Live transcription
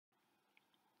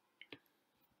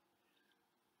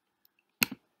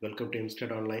Welcome to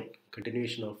emstatonline,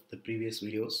 continuation of the previous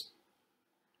videos,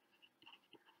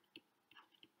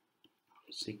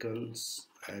 sequence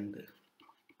and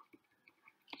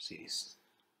series.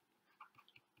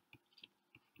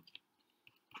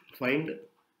 Find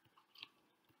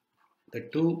the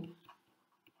two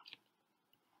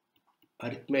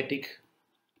arithmetic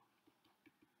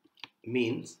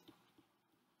means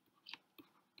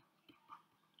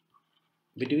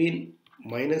between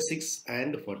 -6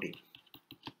 and 14.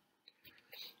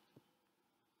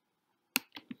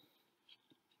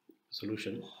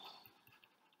 Solution.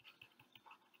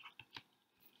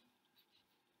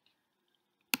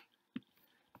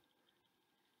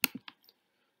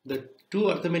 The two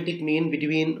arithmetic mean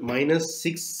between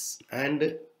 -6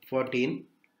 and 14,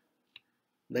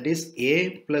 that is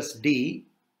a plus d,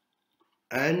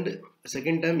 and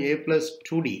second term a plus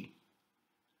 2d.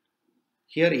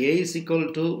 Here a is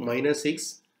equal to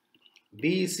 -6,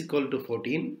 b is equal to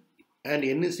 14, and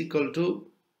n is equal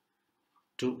to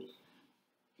 2.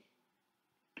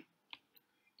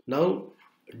 Now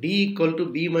d equal to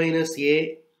b minus a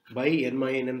by n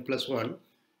minus n plus 1,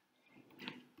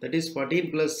 that is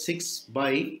 14 plus 6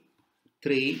 by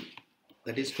 3,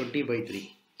 that is 20 by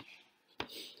 3.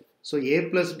 So a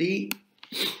plus d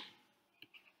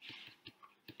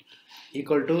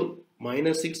equal to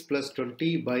 -6 plus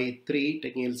 20 by 3,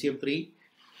 taking LCM 3,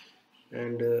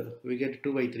 and we get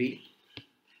 2 by 3.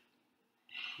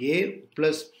 A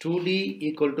plus 2d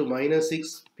equal to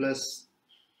 -6 plus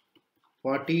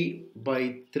 40 by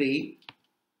 3,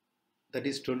 that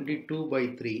is 22 by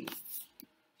 3.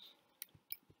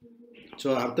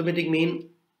 So arithmetic mean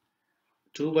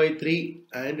 2 by 3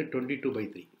 and 22 by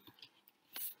 3.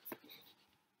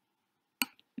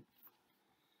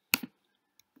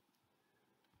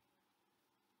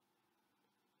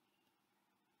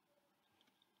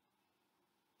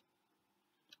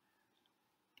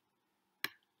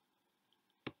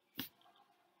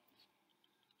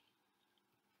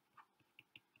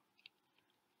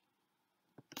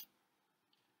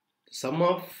 Sum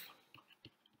of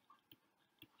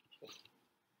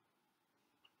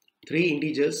three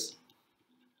integers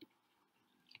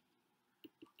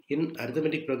in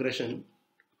arithmetic progression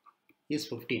is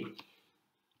 15,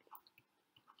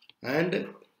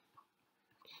 and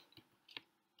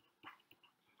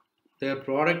their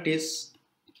product is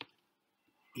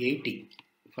 80.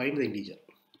 Find the integer.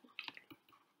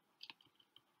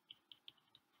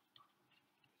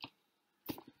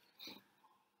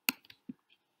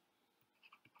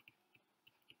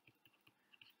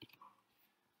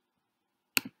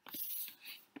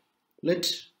 Let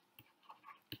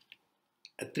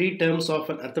three terms of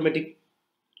an arithmetic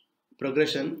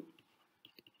progression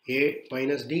a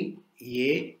minus d,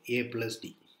 a plus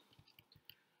d.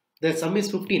 The sum is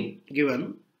 15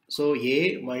 given. So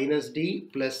a minus d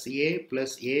plus a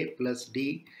plus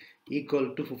d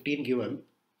equal to 15 given.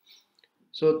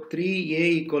 So 3a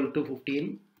equal to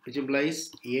 15, which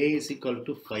implies a is equal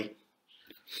to 5.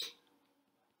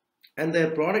 And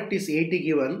the product is 80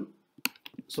 given.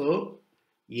 So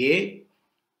a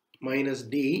minus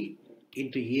d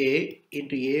into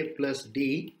a plus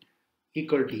d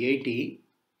equal to 80.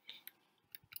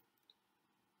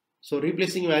 So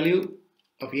replacing value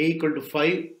of a equal to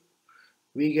 5,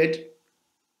 we get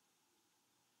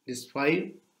this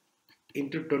 5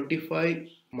 into 25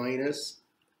 minus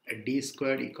d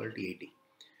squared equal to 80,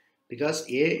 because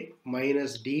a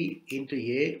minus d into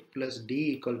a plus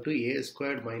d equal to a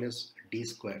squared minus d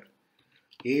squared.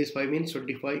 A is 5 means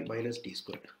 25 minus d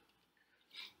squared.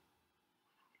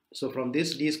 So from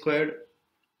this d squared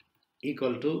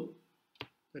equal to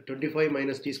 25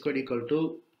 minus d squared equal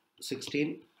to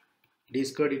 16, d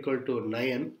squared equal to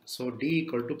 9, so d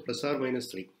equal to plus or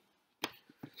minus 3.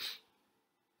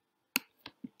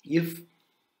 If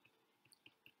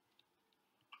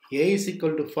a is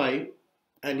equal to 5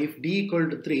 and if d equal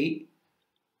to 3,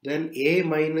 then a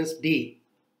minus d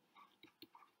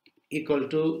equal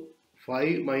to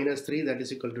 5 minus 3, that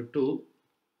is equal to 2,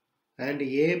 and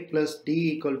a plus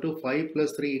d equal to 5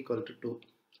 plus 3 equal to 2,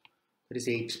 that is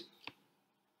 8.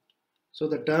 So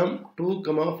the term 2,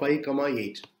 5,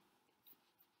 8.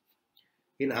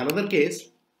 In another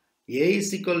case, a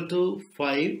is equal to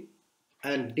 5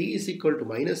 and d is equal to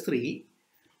minus 3.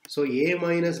 So a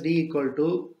minus d equal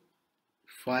to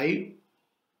 5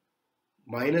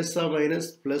 minus or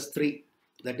minus plus 3,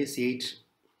 that is 8.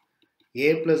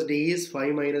 A plus d is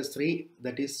 5 minus 3,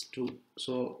 that is 2.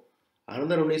 So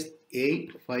another one is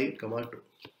 8, 5, 2.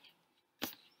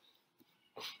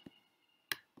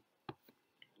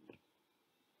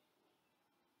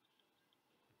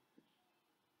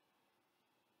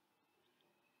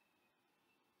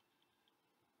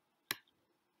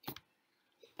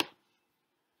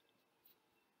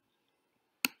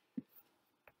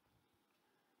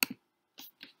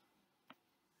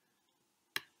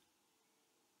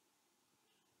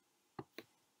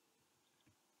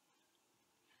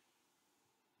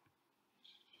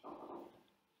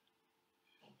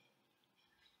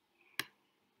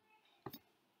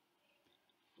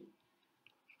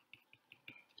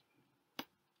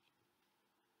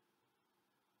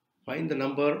 Find the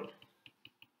number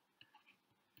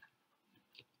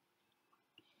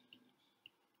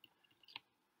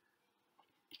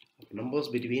numbers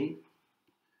between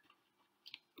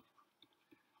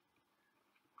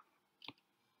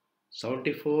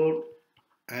 74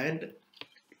 and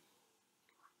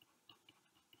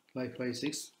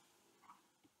 556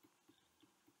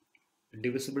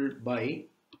 divisible by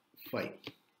 5.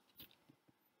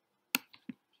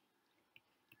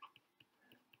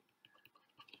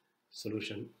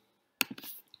 Solution.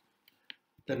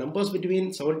 The numbers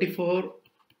between 74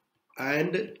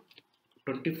 and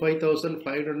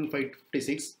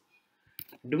 25,556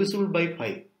 divisible by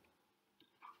 5.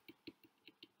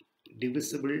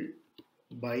 Divisible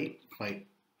by 5.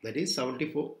 That is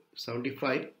 74,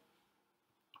 75,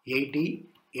 80,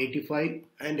 85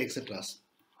 and etc.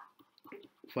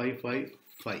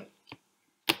 555.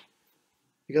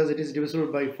 Because it is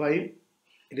divisible by 5,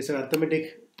 it is an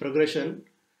arithmetic progression.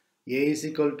 A is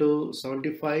equal to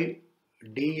 75,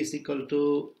 D is equal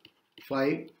to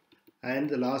 5, and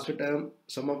the last term,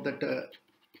 sum of that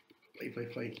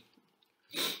 555.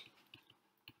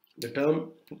 The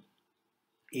term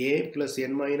A plus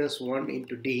n minus 1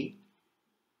 into D.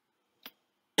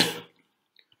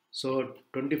 So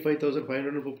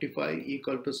 25,555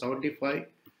 equal to 75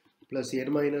 plus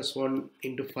n minus 1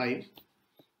 into 5.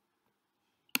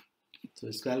 So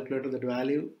it's calculated that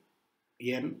value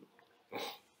n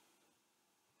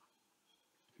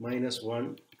minus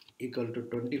 1 equal to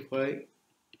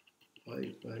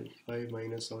 25,555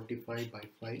 minus 75 by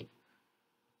 5.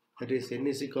 That is n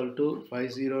is equal to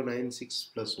 5096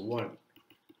 plus 1.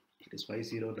 It is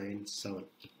 5097.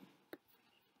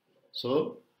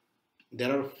 So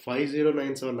there are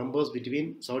 5097 numbers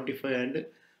between 75 and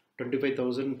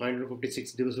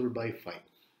 25,556 divisible by 5.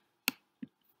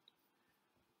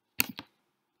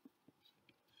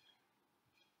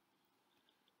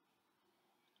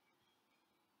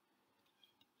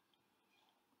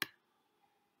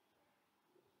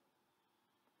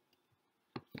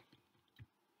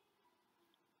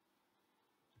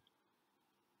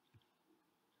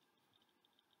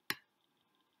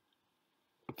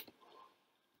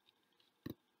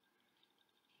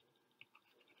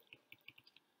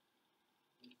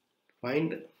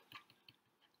 Find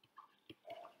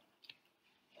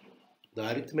the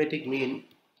arithmetic mean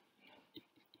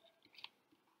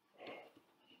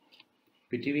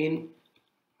between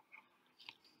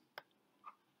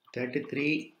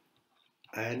 33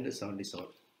 and 77.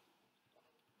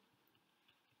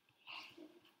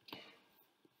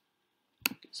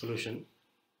 Solution.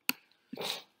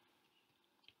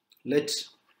 Let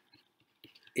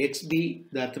x be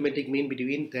the arithmetic mean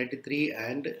between 33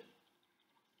 and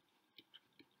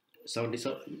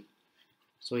 77.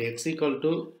 So x equal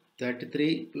to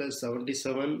 33 plus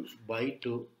 77 by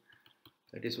 2,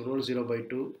 that is 110 by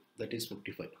 2, that is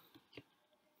 55.